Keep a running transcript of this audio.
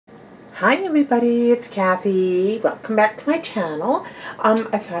Hi everybody, it's Kathy. Welcome back to my channel.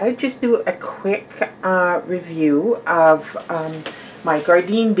 I thought I'd just do a quick review of my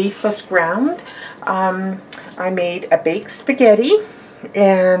Gardein Beefless Ground. I made a baked spaghetti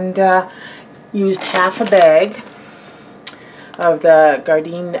and used half a bag of the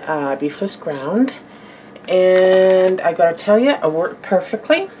Gardein Beefless Ground. And I gotta tell you, it worked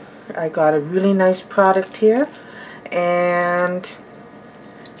perfectly. I got a really nice product here, and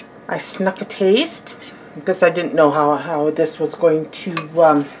I snuck a taste because I didn't know how this was going to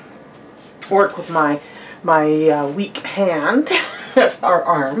work with my weak hand or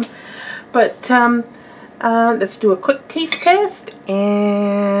arm. But let's do a quick taste test,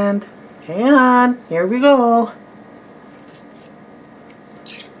 and hang on, here we go.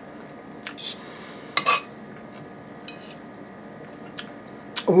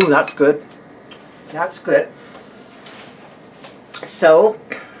 Ooh, that's good. That's good. So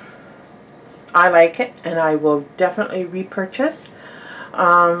I like it, and I will definitely repurchase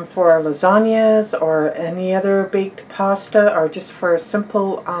for lasagnas or any other baked pasta, or just for a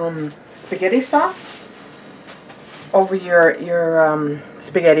simple spaghetti sauce over your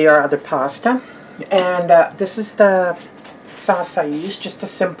spaghetti or other pasta. And this is the sauce I use, just a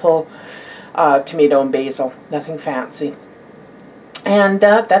simple tomato and basil, nothing fancy. And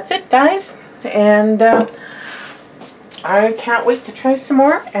that's it, guys. And I can't wait to try some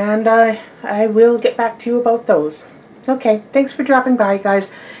more, and I will get back to you about those. Okay, thanks for dropping by, guys.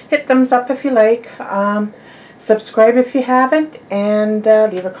 Hit thumbs up if you like, subscribe if you haven't, and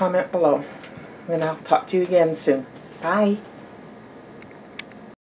leave a comment below. And I'll talk to you again soon. Bye.